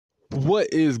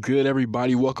What is good,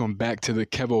 everybody? Welcome back to the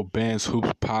Kevo Bands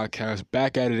Hoops podcast.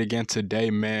 Back at it again today,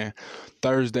 man.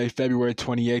 Thursday, February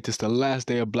 28th. It's the last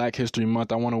day of Black History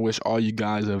Month. I want to wish all you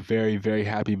guys a very, very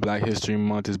happy Black History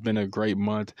Month. It's been a great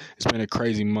month. It's been a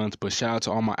crazy month, but shout out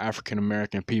to all my African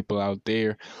American people out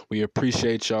there. We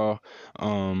appreciate y'all.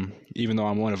 Even though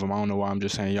I'm one of them, I don't know why I'm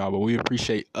just saying y'all, but we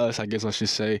appreciate us, I guess I should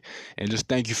say. And just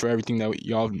thank you for everything that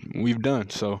we've done.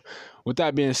 So, with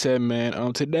that being said,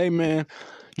 man, today, man,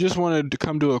 just wanted to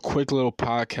come to a quick little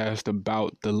podcast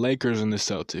about the Lakers and the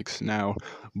Celtics. Now,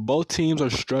 both teams are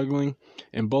struggling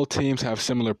and both teams have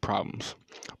similar problems.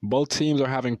 Both teams are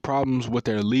having problems with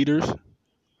their leaders.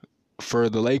 For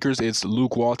the Lakers, it's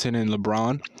Luke Walton and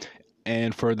LeBron.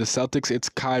 And for the Celtics, it's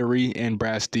Kyrie and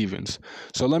Brad Stevens.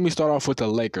 So let me start off with the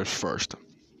Lakers first.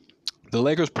 The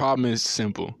Lakers' problem is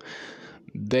simple.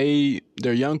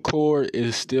 Their young core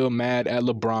is still mad at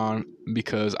LeBron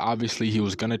because obviously he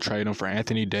was going to trade him for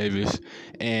Anthony Davis,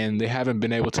 and they haven't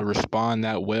been able to respond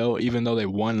that well. Even though they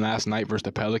won last night versus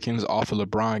the Pelicans off a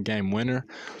LeBron game winner,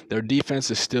 their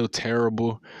defense is still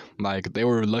terrible. Like, they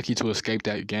were lucky to escape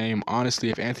that game. Honestly,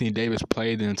 if Anthony Davis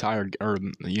played the entire,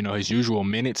 his usual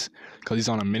minutes, because he's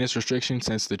on a minutes restriction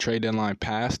since the trade deadline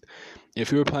passed, if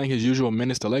he were playing his usual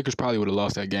minutes, the Lakers probably would have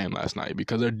lost that game last night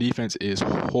because their defense is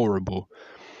horrible.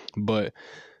 But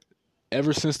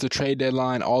ever since the trade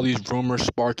deadline, all these rumors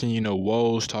sparking,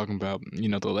 woes talking about,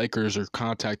 the Lakers are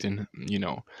contacting,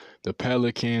 the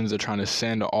Pelicans. They're trying to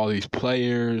send all these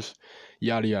players,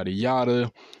 yada, yada,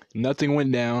 yada. Nothing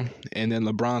went down, and then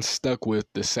LeBron stuck with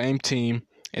the same team,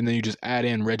 and then you just add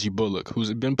in Reggie Bullock,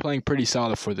 who's been playing pretty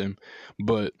solid for them,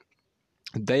 but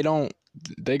they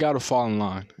got to fall in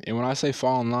line. And when I say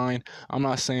fall in line, I'm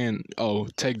not saying,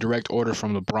 take direct order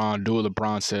from LeBron, do what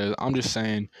LeBron says. I'm just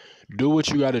saying, do what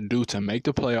you got to do to make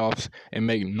the playoffs and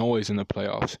make noise in the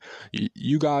playoffs.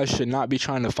 You guys should not be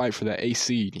trying to fight for that 8th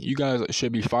seed. You guys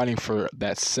should be fighting for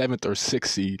that 7th or 6th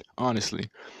seed, honestly.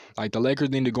 Like, the Lakers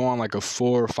need to go on like a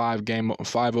 4 or 5 game,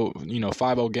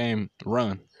 5-0 game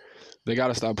run. They got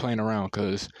to stop playing around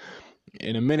because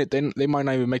in a minute, they might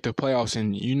not even make the playoffs,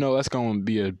 and that's going to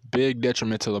be a big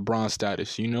detriment to LeBron's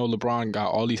status. LeBron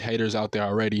got all these haters out there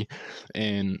already,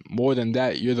 and more than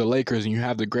that, you're the Lakers, and you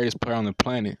have the greatest player on the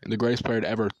planet, the greatest player to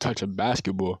ever touch a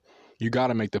basketball. You got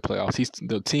to make the playoffs.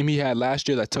 The team he had last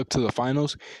year that took to the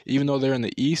finals, even though they're in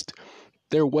the East,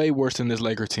 they're way worse than this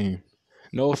Laker team.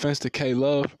 No offense to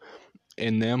K-Love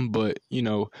and them, but,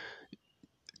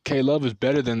 K-Love is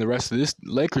better than the rest of this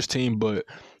Lakers team, but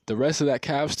the rest of that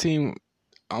Cavs team,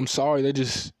 I'm sorry, they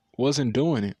just wasn't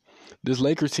doing it. This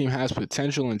Lakers team has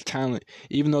potential and talent,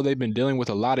 even though they've been dealing with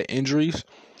a lot of injuries.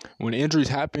 When injuries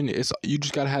happen, you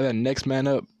just got to have that next man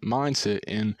up mindset.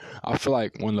 And I feel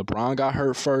like when LeBron got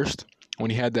hurt first, when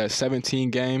he had that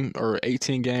 17-game or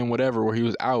 18-game, whatever, where he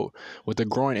was out with a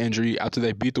groin injury after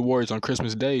they beat the Warriors on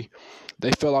Christmas Day,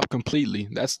 they fell off completely.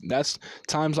 That's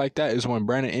times like that is when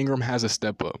Brandon Ingram has a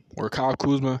step up, or Kyle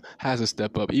Kuzma has a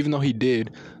step up. Even though he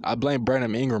did, I blame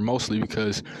Brandon Ingram mostly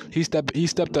because he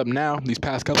stepped up now these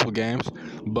past couple of games,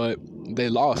 but they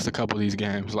lost a couple of these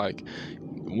games. Like,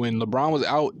 when LeBron was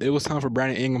out, it was time for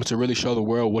Brandon Ingram to really show the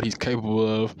world what he's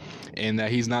capable of and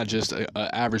that he's not just an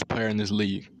average player in this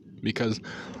league. Because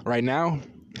right now,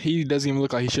 he doesn't even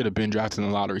look like he should have been drafted in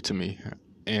the lottery to me.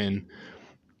 And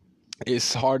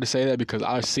it's hard to say that because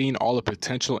I've seen all the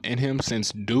potential in him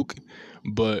since Duke,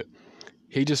 but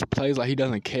he just plays like he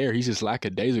doesn't care. He's just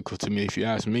lackadaisical to me, if you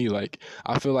ask me. Like,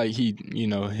 I feel like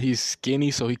he's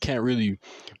skinny, so he can't really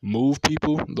move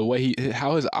people the way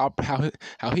how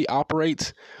he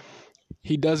operates.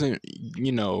 He doesn't,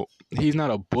 he's not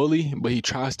a bully, but he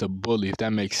tries to bully, if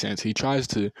that makes sense. He tries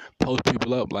to post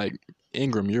people up like,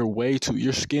 Ingram,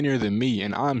 you're skinnier than me,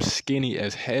 and I'm skinny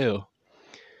as hell.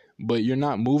 But you're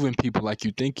not moving people like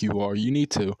you think you are. You need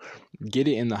to get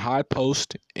it in the high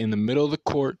post, in the middle of the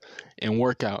court, and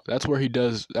work out. That's where he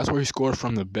scores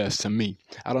from the best to me.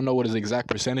 I don't know what his exact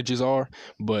percentages are,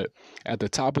 but at the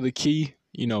top of the key,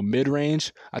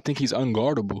 mid-range, I think he's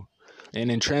unguardable. And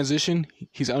in transition,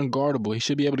 he's unguardable. He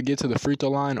should be able to get to the free throw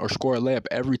line or score a layup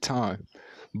every time.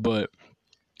 But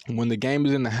when the game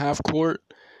is in the half court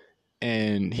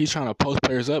and he's trying to post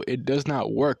players up, it does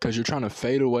not work because you're trying to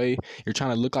fade away. You're trying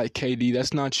to look like KD.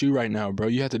 That's not you right now, bro.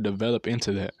 You have to develop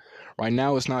into that. Right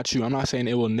now, it's not you. I'm not saying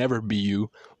it will never be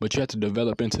you, but you have to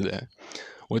develop into that.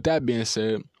 With that being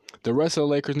said, the rest of the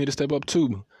Lakers need to step up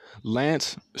too.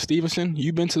 Lance Stevenson,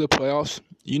 you've been to the playoffs.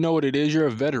 You know what it is. You're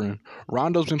a veteran.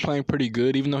 Rondo's been playing pretty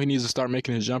good, even though he needs to start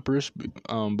making his jumpers,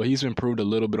 but he's improved a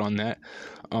little bit on that.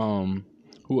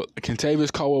 who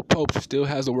Kentavious Caldwell-Pope still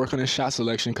has to work on his shot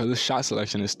selection because his shot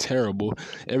selection is terrible.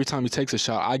 Every time he takes a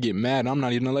shot, I get mad. I'm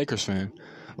not even a Lakers fan.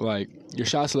 Like, your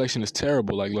shot selection is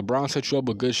terrible. Like, LeBron sets you up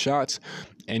with good shots,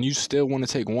 and you still want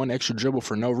to take one extra dribble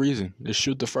for no reason. Just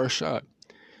shoot the first shot.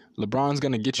 LeBron's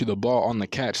going to get you the ball on the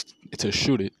catch to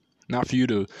shoot it, not for you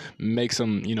to make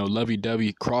some,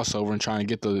 lovey-dovey crossover and try and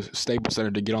get the Staples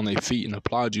Center to get on their feet and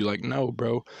applaud you. Like, no,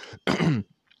 bro.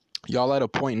 Y'all at a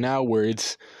point now where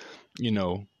it's,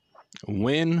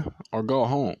 win or go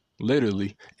home,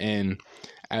 literally. And,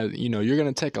 you're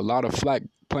going to take a lot of flack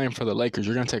playing for the Lakers.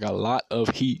 You're going to take a lot of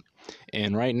heat.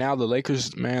 And right now, the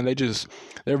Lakers, man,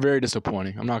 they're very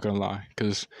disappointing. I'm not going to lie.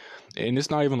 And it's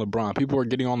not even LeBron. People are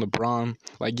getting on LeBron.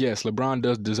 Like, yes, LeBron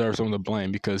does deserve some of the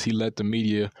blame because he let the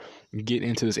media get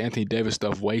into this Anthony Davis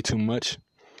stuff way too much.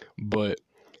 But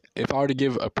if I were to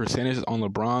give a percentage on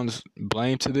LeBron's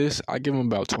blame to this, I give him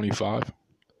about 25.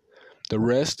 The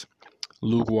rest,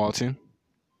 Luke Walton.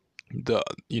 The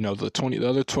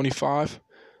other 25,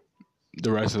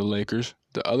 the rest of the Lakers.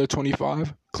 The other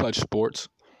 25, Clutch Sports.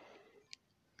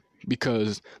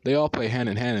 Because they all play hand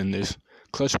in hand in this.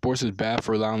 Clutch Sports is bad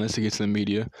for allowing this to get to the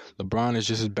media. LeBron is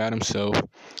just as bad himself.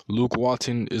 Luke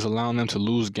Walton is allowing them to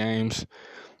lose games.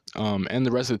 And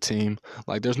the rest of the team.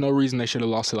 Like, there's no reason they should have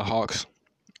lost to the Hawks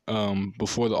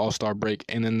before the All-Star break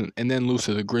and then lose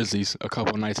to the Grizzlies a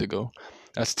couple nights ago.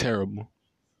 That's terrible.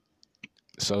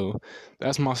 So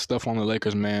that's my stuff on the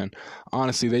Lakers, man.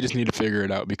 Honestly, they just need to figure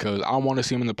it out because I want to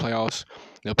see them in the playoffs.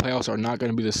 The playoffs are not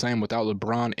going to be the same without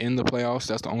LeBron in the playoffs.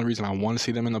 That's the only reason I want to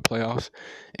see them in the playoffs.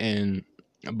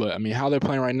 But I mean, how they're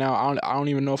playing right now, I don't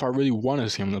even know if I really want to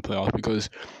see them in the playoffs because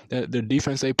the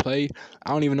defense they play,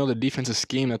 I don't even know the defensive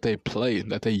scheme that they play,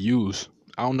 that they use.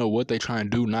 I don't know what they try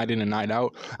and do night in and night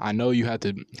out. I know you have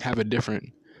to have a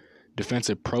different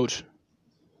defensive approach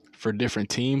for different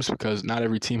teams because not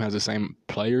every team has the same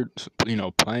player,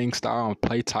 playing style and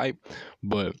play type,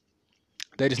 but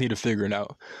they just need to figure it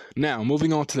out. Now,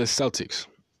 moving on to the Celtics.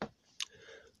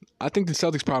 I think the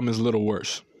Celtics problem is a little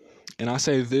worse. And I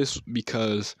say this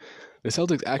because the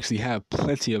Celtics actually have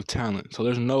plenty of talent, so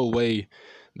there's no way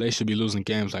they should be losing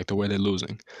games like the way they're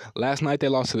losing. Last night they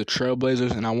lost to the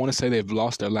Trailblazers, and I want to say they've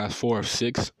lost their last 4 of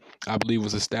 6, I believe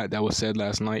was a stat that was said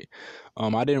last night.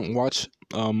 I didn't watch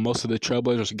most of the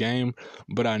Trailblazers game,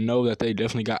 but I know that they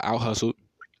definitely got out-hustled.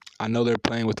 I know they're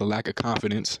playing with a lack of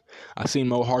confidence. I seen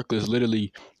Mo Harkless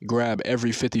literally grab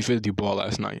every 50-50 ball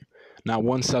last night. Not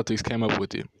one Celtics came up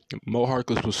with it. Mo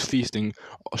Harkless was feasting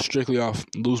strictly off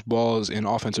loose balls and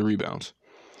offensive rebounds.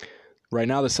 Right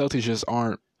now, the Celtics just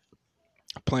aren't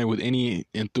playing with any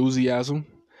enthusiasm.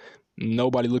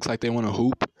 Nobody looks like they want to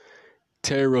hoop.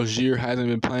 Terry Rozier hasn't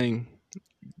been playing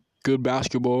good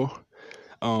basketball.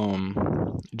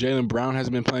 Jaylen Brown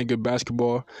hasn't been playing good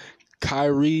basketball.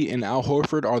 Kyrie and Al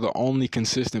Horford are the only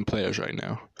consistent players right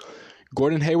now.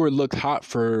 Gordon Hayward looked hot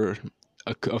for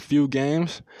a few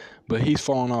games, but he's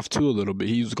fallen off too a little bit.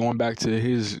 He's going back to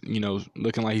his,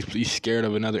 looking like he's scared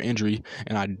of another injury.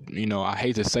 And I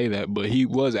hate to say that, but he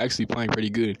was actually playing pretty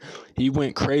good. He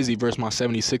went crazy versus my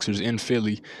 76ers in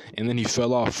Philly, and then he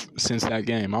fell off since that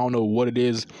game. I don't know what it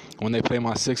is when they play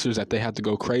my Sixers that they have to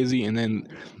go crazy, and then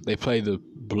they play the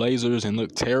Blazers and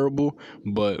look terrible,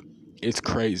 but it's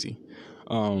crazy.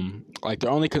 Like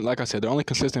I said, their only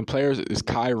consistent players is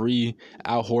Kyrie,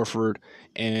 Al Horford,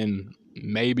 and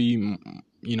maybe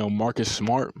Marcus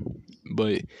Smart,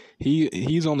 but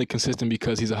he's only consistent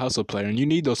because he's a hustle player, and you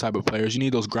need those type of players. You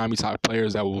need those grimy type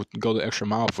players that will go the extra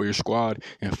mile for your squad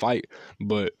and fight.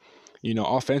 But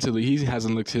offensively, he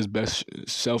hasn't looked his best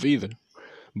self either.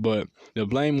 But the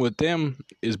blame with them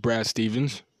is Brad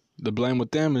Stevens. The blame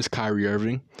with them is Kyrie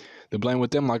Irving. The blame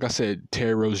with them, like I said,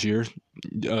 Terry Rozier,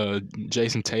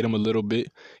 Jason Tatum a little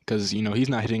bit because he's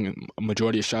not hitting a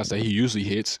majority of shots that he usually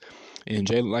hits. And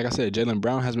like I said, Jaylen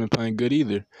Brown hasn't been playing good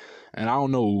either. And I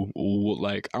don't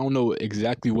know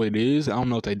exactly what it is. I don't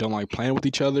know if they don't like playing with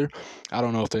each other. I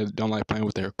don't know if they don't like playing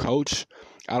with their coach.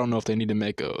 I don't know if they need to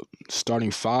make a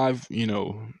starting 5,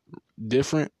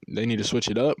 different. They need to switch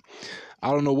it up. I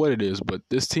don't know what it is, but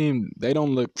this team, they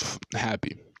don't look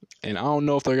happy. And I don't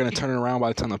know if they're going to turn it around by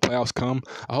the time the playoffs come.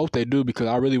 I hope they do because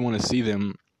I really want to see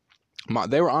them.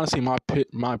 They were honestly my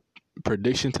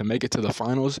prediction to make it to the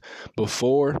finals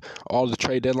before all the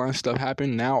trade deadline stuff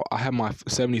happened. Now I have my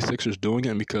 76ers doing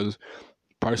it because,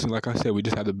 personally, like I said, we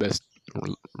just have the best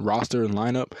roster and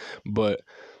lineup. But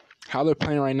how they're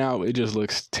playing right now, it just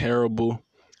looks terrible.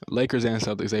 Lakers and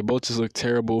Celtics, they both just look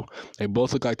terrible. They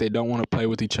both look like they don't want to play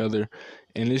with each other.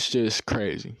 And it's just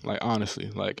crazy. Like,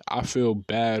 honestly, I feel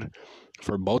bad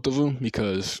for both of them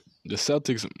because the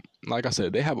Celtics, like I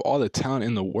said, they have all the talent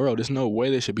in the world. There's no way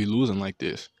they should be losing like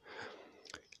this.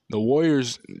 The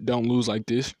Warriors don't lose like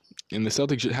this, and the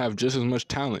Celtics should have just as much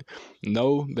talent.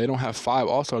 No, they don't have 5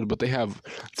 All-Stars, but they have,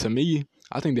 to me,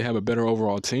 I think they have a better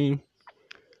overall team.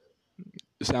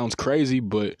 It sounds crazy,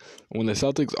 but when the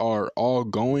Celtics are all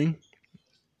going,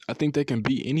 I think they can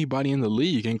beat anybody in the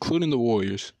league, including the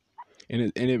Warriors. And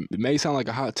it may sound like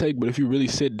a hot take, but if you really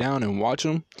sit down and watch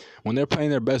them, when they're playing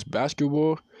their best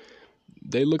basketball,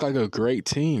 they look like a great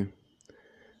team.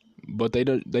 But they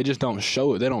just don't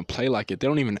show it. They don't play like it. They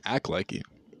don't even act like it.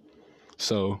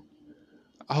 So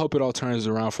I hope it all turns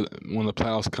around for when the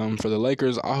playoffs come. For the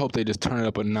Lakers, I hope they just turn it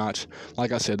up a notch.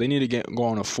 Like I said, they need to go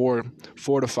on a 4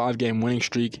 to 5 game winning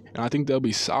streak, and I think they'll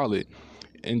be solid.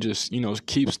 And just,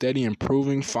 keep steady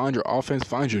improving. Find your offense,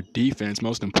 find your defense,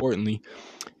 most importantly,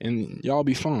 and y'all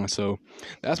be fine. So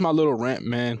that's my little rant,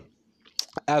 man.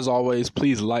 As always,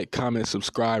 please like, comment,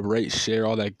 subscribe, rate, share,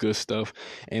 all that good stuff.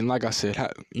 And like I said,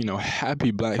 happy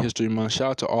Black History Month.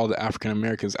 Shout out to all the African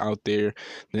Americans out there,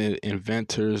 the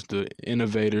inventors, the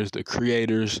innovators, the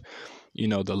creators,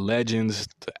 the legends,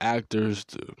 the actors,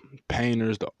 the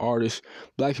painters, the artists.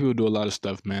 Black people do a lot of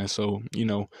stuff, man. So,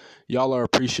 y'all are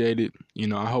appreciated.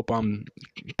 I hope I'm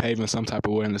paving some type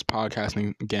of way in this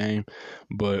podcasting game.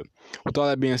 But with all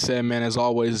that being said, man, as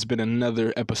always, it's been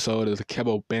another episode of the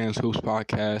Kevo Bands Hoops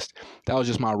podcast. That was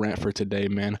just my rant for today,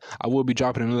 man. I will be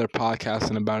dropping another podcast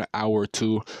in about an hour or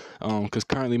two, because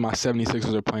currently my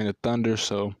 76ers are playing the Thunder.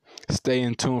 So stay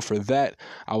in tune for that.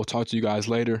 I will talk to you guys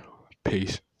later.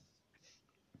 Peace.